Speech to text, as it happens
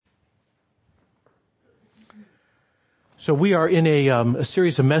So we are in a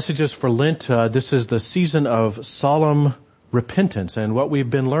series of messages for Lent. This is the season of solemn repentance. And what we've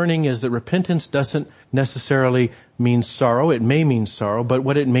been learning is that repentance doesn't necessarily mean sorrow. It may mean sorrow, but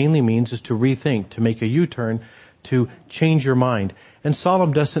what it mainly means is to rethink, to make a U-turn, to change your mind. And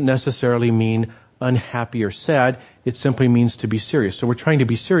solemn doesn't necessarily mean unhappy or sad. It simply means to be serious. So we're trying to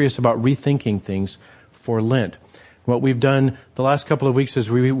be serious about rethinking things for Lent. What we've done the last couple of weeks is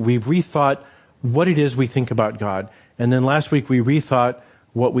we've rethought what it is we think about God. And then last week we rethought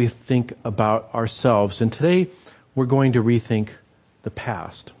what we think about ourselves. And today we're going to rethink the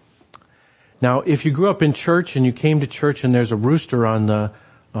past. Now, if you grew up in church and you came to church and there's a rooster on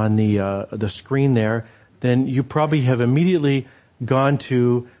the screen there, then you probably have immediately gone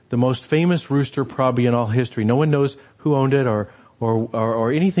to the most famous rooster probably in all history. No one knows who owned it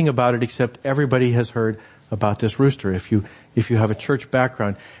or anything about it except everybody has heard about this rooster if you have a church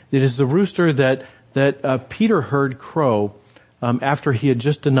background. It is the rooster that Peter heard crow after he had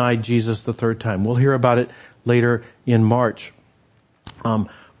just denied Jesus the third time. We'll hear about it later in March.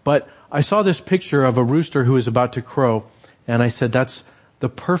 But I saw this picture of a rooster who is about to crow, and I said that's the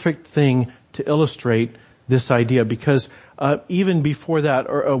perfect thing to illustrate this idea, because even before that,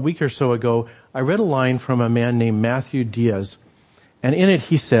 or a week or so ago, I read a line from a man named Matthew Diaz, and in it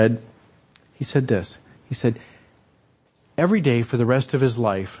he said this. He said, every day for the rest of his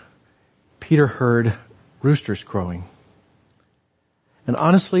life, Peter heard roosters crowing. And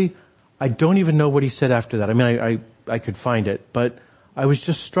honestly, I don't even know what he said after that. I mean, I could find it, but I was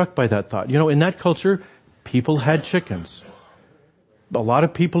just struck by that thought. You know, in that culture, people had chickens. A lot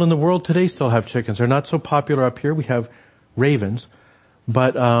of people in the world today still have chickens. They're not so popular up here. We have ravens.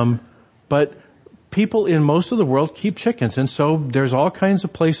 But people in most of the world keep chickens. And so there's all kinds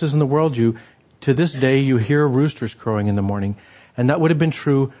of places in the world to this day you hear roosters crowing in the morning. And that would have been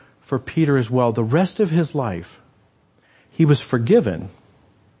true for Peter as well. The rest of his life, he was forgiven.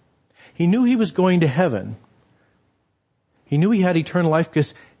 He knew he was going to heaven. He knew he had eternal life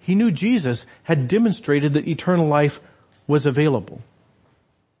because he knew Jesus had demonstrated that eternal life was available.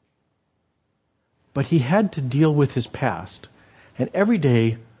 But he had to deal with his past. And every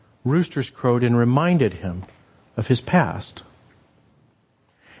day, roosters crowed and reminded him of his past.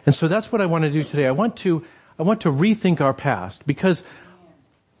 And so that's what I want to do today. I want to rethink our past, because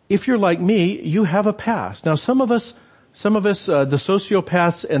if you're like me, you have a past. Now some of us, the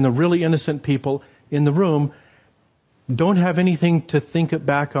sociopaths and the really innocent people in the room don't have anything to think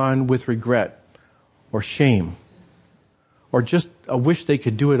back on with regret or shame or just a wish they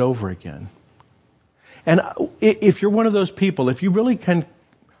could do it over again. And if you're one of those people, if you really can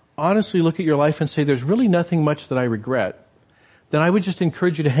honestly look at your life and say there's really nothing much that I regret, then I would just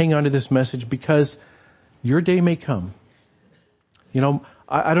encourage you to hang on to this message, because your day may come. You know,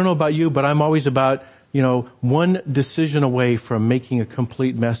 I don't know about you, but I'm always about, one decision away from making a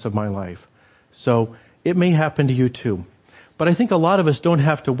complete mess of my life. So it may happen to you too. But I think a lot of us don't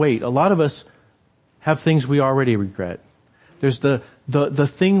have to wait. A lot of us have things we already regret. There's the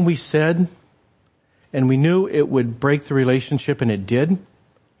thing we said and we knew it would break the relationship, and it did.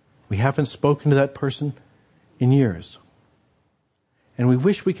 We haven't spoken to that person in years. And we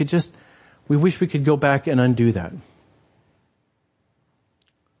wish we could go back and undo that.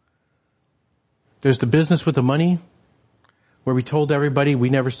 There's the business with the money, where we told everybody we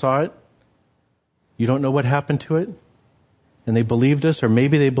never saw it. You don't know what happened to it. And they believed us, or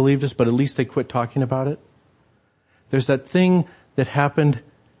maybe they believed us, but at least they quit talking about it. There's that thing that happened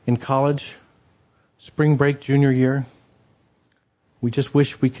in college, spring break, junior year. We just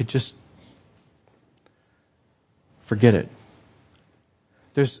wish we could just forget it.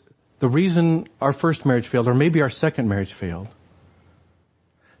 There's the reason our first marriage failed, or maybe our second marriage failed.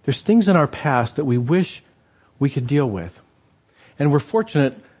 There's things in our past that we wish we could deal with. And we're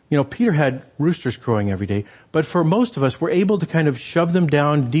fortunate, Peter had roosters crowing every day, but for most of us, we're able to kind of shove them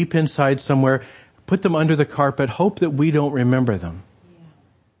down deep inside somewhere, put them under the carpet, hope that we don't remember them.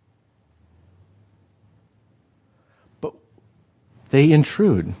 But they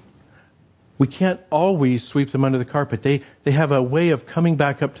intrude. We can't always sweep them under the carpet. They have a way of coming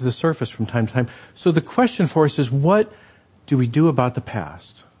back up to the surface from time to time. So the question for us is, what do we do about the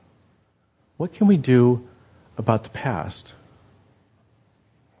past? What can we do about the past?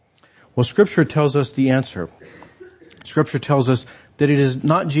 Well, Scripture tells us the answer. Scripture tells us that it is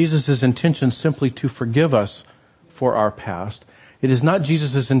not Jesus' intention simply to forgive us for our past. It is not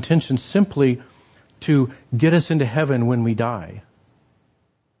Jesus' intention simply to get us into heaven when we die.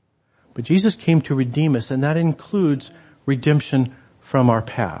 But Jesus came to redeem us, and that includes redemption from our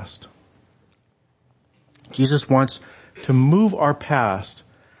past. Jesus wants to move our past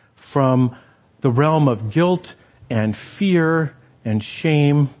from the realm of guilt and fear and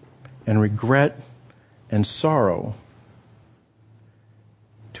shame and regret and sorrow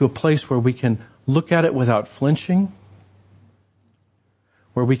to a place where we can look at it without flinching,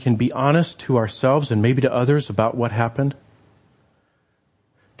 where we can be honest to ourselves and maybe to others about what happened,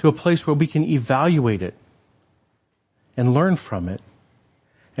 to a place where we can evaluate it and learn from it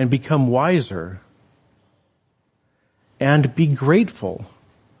and become wiser and be grateful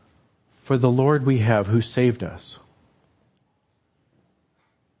for the Lord we have who saved us.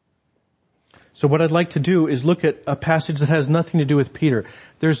 So what I'd like to do is look at a passage that has nothing to do with Peter.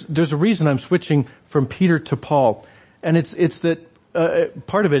 There's a reason I'm switching from Peter to Paul, and it's that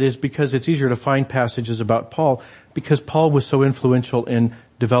part of it is because it's easier to find passages about Paul, because Paul was so influential in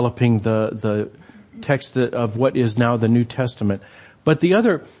developing the text of what is now the New Testament. But the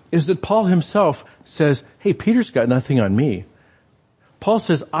other is that Paul himself says, hey, Peter's got nothing on me. Paul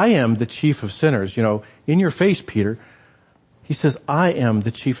says, I am the chief of sinners. You know, in your face, Peter. He says, I am the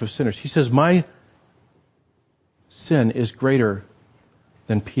chief of sinners. He says, my sin is greater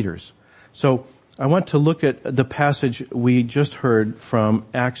than Peter's. So I want to look at the passage we just heard from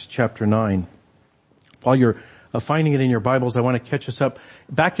Acts chapter 9. While you're finding it in your Bibles, I want to catch us up.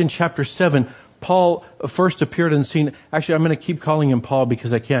 Back in chapter 7, Paul first appeared on the scene. Actually, I'm going to keep calling him Paul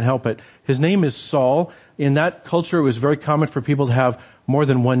because I can't help it. His name is Saul. In that culture, it was very common for people to have more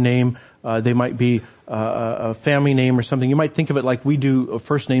than one name. They might be a family name or something. You might think of it like we do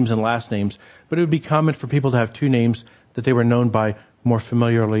first names and last names, but it would be common for people to have two names that they were known by more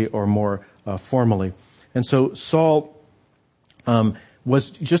familiarly or more formally. And so Saul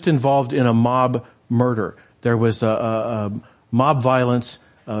was just involved in a mob murder. There was a mob violence,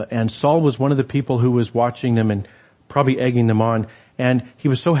 and Saul was one of the people who was watching them and probably egging them on. And he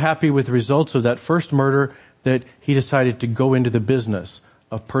was so happy with the results of that first murder that he decided to go into the business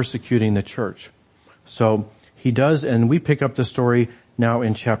of persecuting the church. So he does, and we pick up the story now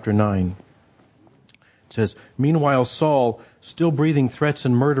in chapter 9. It says, meanwhile Saul, still breathing threats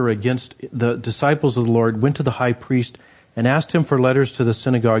and murder against the disciples of the Lord, went to the high priest and asked him for letters to the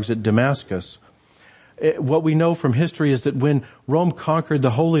synagogues at Damascus. What we know from history is that when Rome conquered the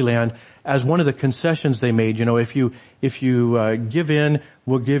Holy Land, as one of the concessions they made, you know, if you give in,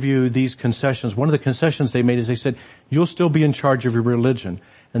 we'll give you these concessions. One of the concessions they made is they said, you'll still be in charge of your religion.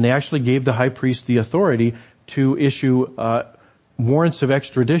 And they actually gave the high priest the authority to issue warrants of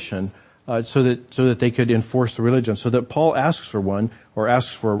extradition so that they could enforce the religion. So that Paul asks for one, or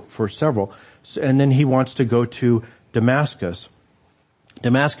asks for several, and then he wants to go to Damascus.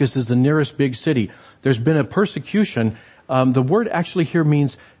 Damascus is the nearest big city. There's been a persecution. The word actually here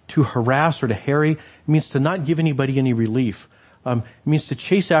means to harass or to harry. It means to not give anybody any relief. It means to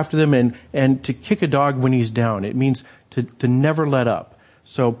chase after them and to kick a dog when he's down. It means to never let up.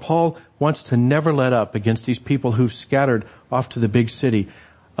 So Paul wants to never let up against these people who've scattered off to the big city.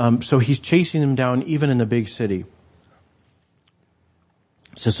 So he's chasing them down even in the big city.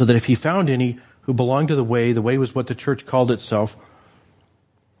 So that if he found any who belonged to the way was what the church called itself,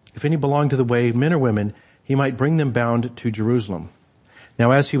 if any belonged to the way, men or women, he might bring them bound to Jerusalem.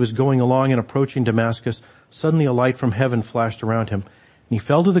 Now as he was going along and approaching Damascus, suddenly a light from heaven flashed around him, and he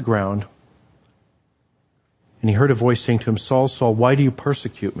fell to the ground, and he heard a voice saying to him, Saul, Saul, why do you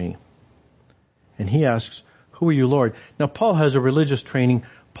persecute me? And he asks, who are you, Lord? Now Paul has a religious training.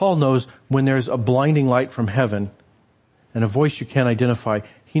 Paul knows when there's a blinding light from heaven and a voice you can't identify,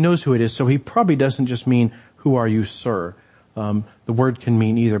 he knows who it is. So he probably doesn't just mean, who are you, sir? The word can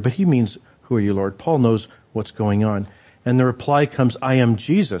mean either, but he means, who are you, Lord? Paul knows what's going on. And the reply comes, I am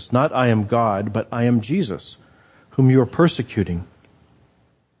Jesus, not I am God, but I am Jesus, whom you are persecuting.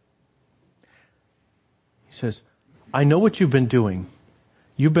 He says, I know what you've been doing.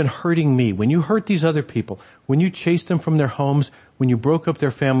 You've been hurting me. When you hurt these other people, when you chased them from their homes, when you broke up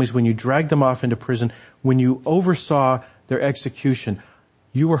their families, when you dragged them off into prison, when you oversaw their execution,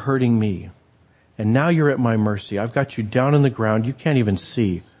 you were hurting me. And now you're at my mercy. I've got you down on the ground. You can't even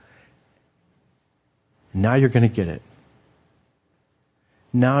see. Now you're going to get it.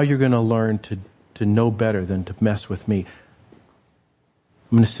 Now you're going to learn to know better than to mess with me.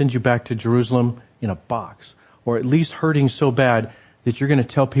 I'm going to send you back to Jerusalem in a box, or at least hurting so bad that you're going to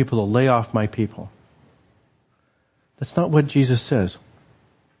tell people to lay off my people. That's not what Jesus says,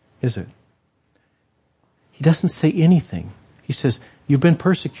 is it? He doesn't say anything. He says, you've been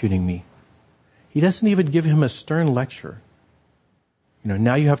persecuting me. He doesn't even give him a stern lecture.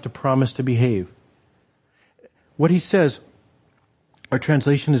 Now you have to promise to behave. What he says, our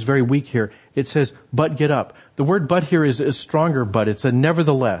translation is very weak here. It says, but get up. The word but here is a stronger but. It's a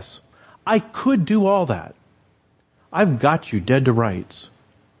nevertheless. I could do all that. I've got you dead to rights.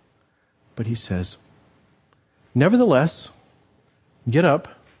 But he says, Nevertheless, get up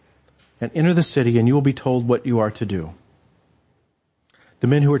and enter the city, and you will be told what you are to do." The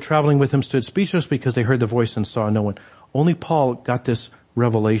men who were traveling with him stood speechless because they heard the voice and saw no one. Only Paul got this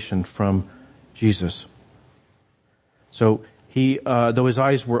revelation from Jesus. So he, though his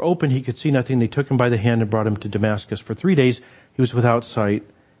eyes were open, he could see nothing. They took him by the hand and brought him to Damascus. For 3 days he was without sight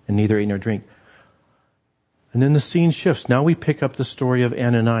and neither ate nor drank. And then the scene shifts. Now we pick up the story of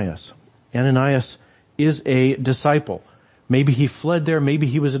Ananias. Ananias is a disciple. Maybe he fled there. Maybe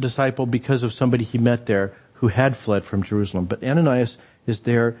he was a disciple because of somebody he met there who had fled from Jerusalem. But Ananias is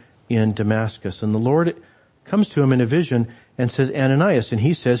there in Damascus. And the Lord comes to him in a vision and says, "Ananias." And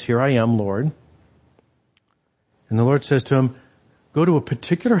he says, "Here I am, Lord." And the Lord says to him, "Go to a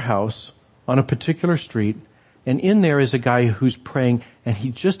particular house on a particular street, and in there is a guy who's praying, and he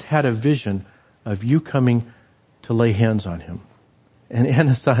just had a vision of you coming to lay hands on him." And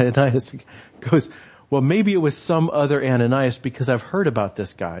Ananias goes, "Well, maybe it was some other Ananias because I've heard about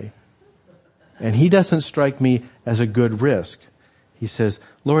this guy. And he doesn't strike me as a good risk." He says,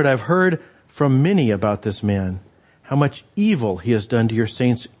 "Lord, I've heard from many about this man, how much evil he has done to your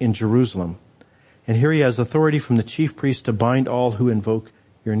saints in Jerusalem. And here he has authority from the chief priest to bind all who invoke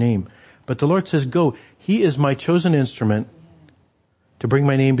your name. But the Lord says, go, he is my chosen instrument to bring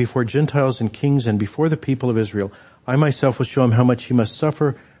my name before Gentiles and kings and before the people of Israel. I myself will show him how much he must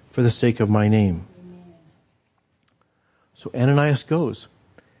suffer for the sake of my name." So Ananias goes,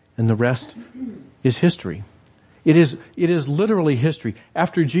 and the rest is history. It is literally history.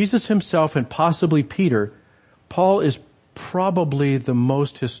 After Jesus himself and possibly Peter, Paul is probably the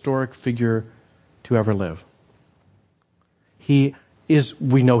most historic figure to ever live. We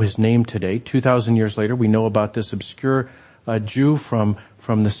know his name today. 2,000 years later, we know about this obscure Jew from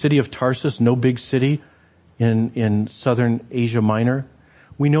the city of Tarsus, no big city in southern Asia Minor.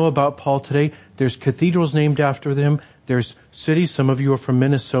 We know about Paul today. There's cathedrals named after him. There's cities. Some of you are from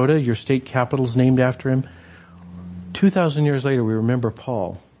Minnesota. Your state capital's named after him. 2,000 years later, we remember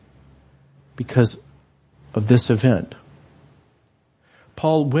Paul because of this event.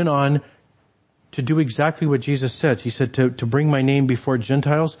 Paul went on to do exactly what Jesus said. He said to bring my name before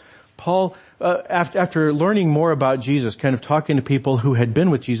Gentiles. Paul, after learning more about Jesus, kind of talking to people who had been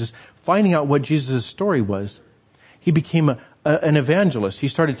with Jesus, finding out what Jesus' story was, he became an evangelist. He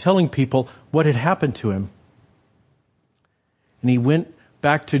started telling people what had happened to him. And he went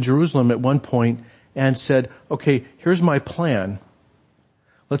back to Jerusalem at one point and said, okay, here's my plan.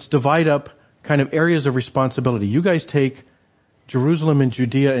 Let's divide up kind of areas of responsibility. You guys take Jerusalem and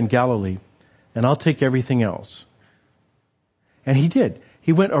Judea and Galilee, and I'll take everything else. And he did.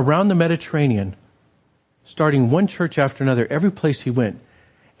 He went around the Mediterranean, starting one church after another, every place he went.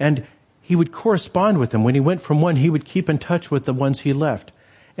 And he would correspond with them. When he went from one, he would keep in touch with the ones he left.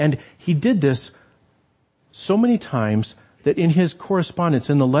 And he did this so many times that in his correspondence,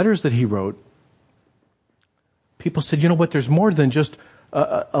 in the letters that he wrote, people said, you know what, there's more than just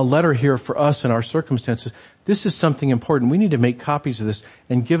a letter here for us and our circumstances. This is something important. We need to make copies of this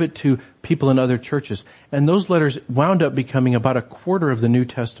and give it to people in other churches. And those letters wound up becoming about a quarter of the New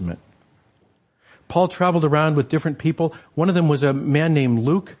Testament. Paul traveled around with different people. One of them was a man named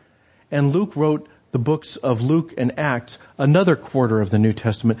Luke, and Luke wrote the books of Luke and Acts, another quarter of the New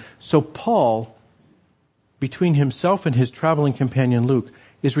Testament. So Paul, between himself and his traveling companion Luke,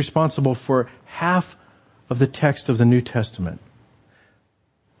 is responsible for half of the text of the New Testament.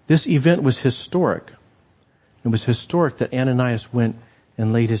 This event was historic. It was historic that Ananias went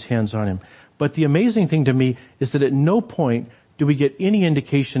and laid his hands on him. But the amazing thing to me is that at no point do we get any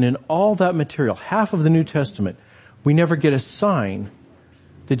indication in all that material, half of the New Testament, we never get a sign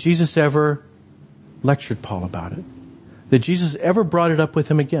that Jesus ever lectured Paul about it, that Jesus ever brought it up with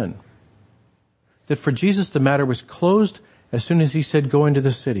him again, that for Jesus the matter was closed as soon as he said, go into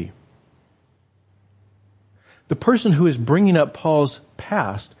the city. The person who is bringing up Paul's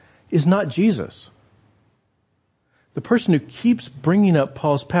past is not Jesus. The person who keeps bringing up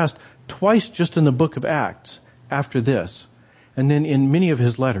Paul's past twice just in the book of Acts after this, and then in many of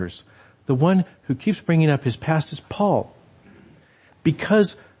his letters, the one who keeps bringing up his past is Paul.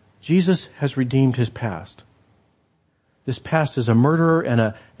 Because Jesus has redeemed his past. This past is a murderer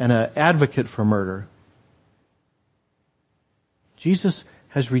and an advocate for murder. Jesus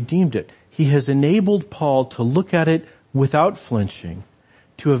has redeemed it. He has enabled Paul to look at it without flinching,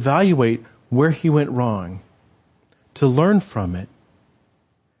 to evaluate where he went wrong, to learn from it,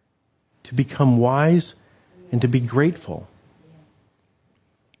 to become wise, and to be grateful.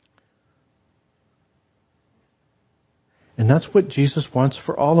 And that's what Jesus wants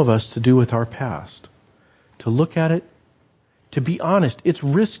for all of us to do with our past. To look at it, to be honest. It's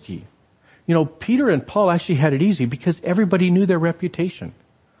risky. Peter and Paul actually had it easy because everybody knew their reputation.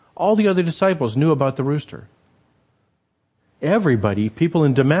 All the other disciples knew about the rooster. Everybody, people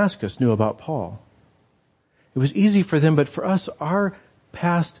in Damascus, knew about Paul. It was easy for them, but for us, our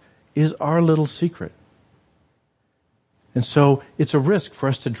past is our little secret. And so it's a risk for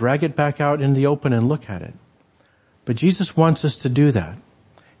us to drag it back out in the open and look at it. But Jesus wants us to do that.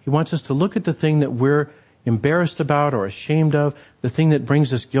 He wants us to look at the thing that we're embarrassed about or ashamed of, the thing that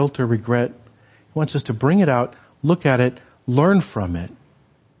brings us guilt or regret. He wants us to bring it out, look at it, learn from it,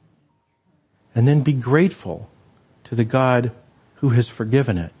 and then be grateful to the God who has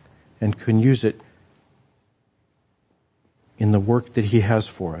forgiven it and can use it in the work that He has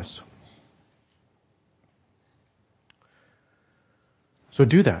for us. So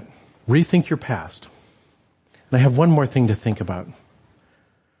do that. Rethink your past. And I have one more thing to think about.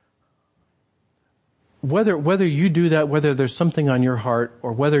 Whether you do that, whether there's something on your heart,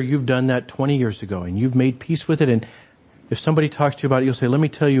 or whether you've done that 20 years ago and you've made peace with it, and if somebody talks to you about it, you'll say, let me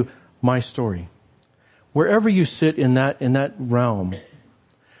tell you my story. Wherever you sit in that realm,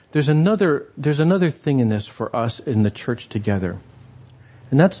 there's another thing in this for us in the church together.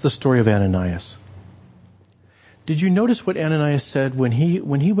 And that's the story of Ananias. Did you notice what Ananias said when he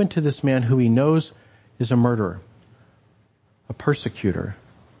went to this man who he knows is a murderer, a persecutor,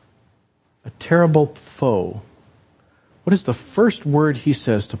 a terrible foe? What is the first word he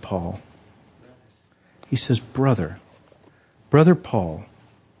says to Paul? He says, brother Paul,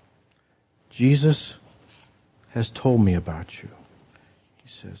 Jesus has told me about you. He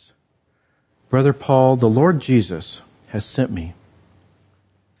says, brother Paul, the Lord Jesus has sent me.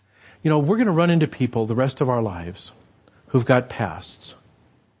 We're going to run into people the rest of our lives who've got pasts.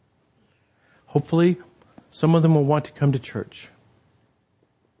 Hopefully, some of them will want to come to church.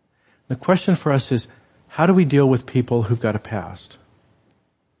 The question for us is, how do we deal with people who've got a past?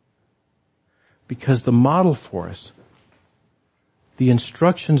 Because the model for us, the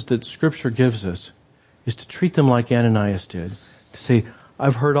instructions that Scripture gives us, is to treat them like Ananias did. To say,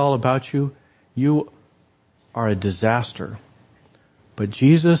 I've heard all about you. You are a disaster. But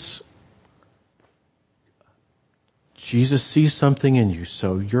Jesus sees something in you,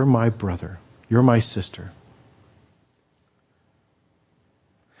 so you're my brother. You're my sister.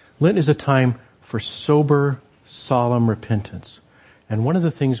 Lent is a time for sober, solemn repentance. And one of the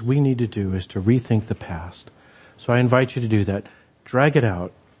things we need to do is to rethink the past. So I invite you to do that. Drag it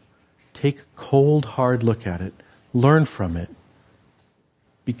out. Take a cold, hard look at it. Learn from it.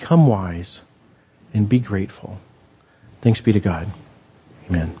 Become wise and be grateful. Thanks be to God.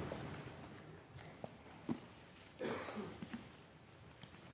 Amen.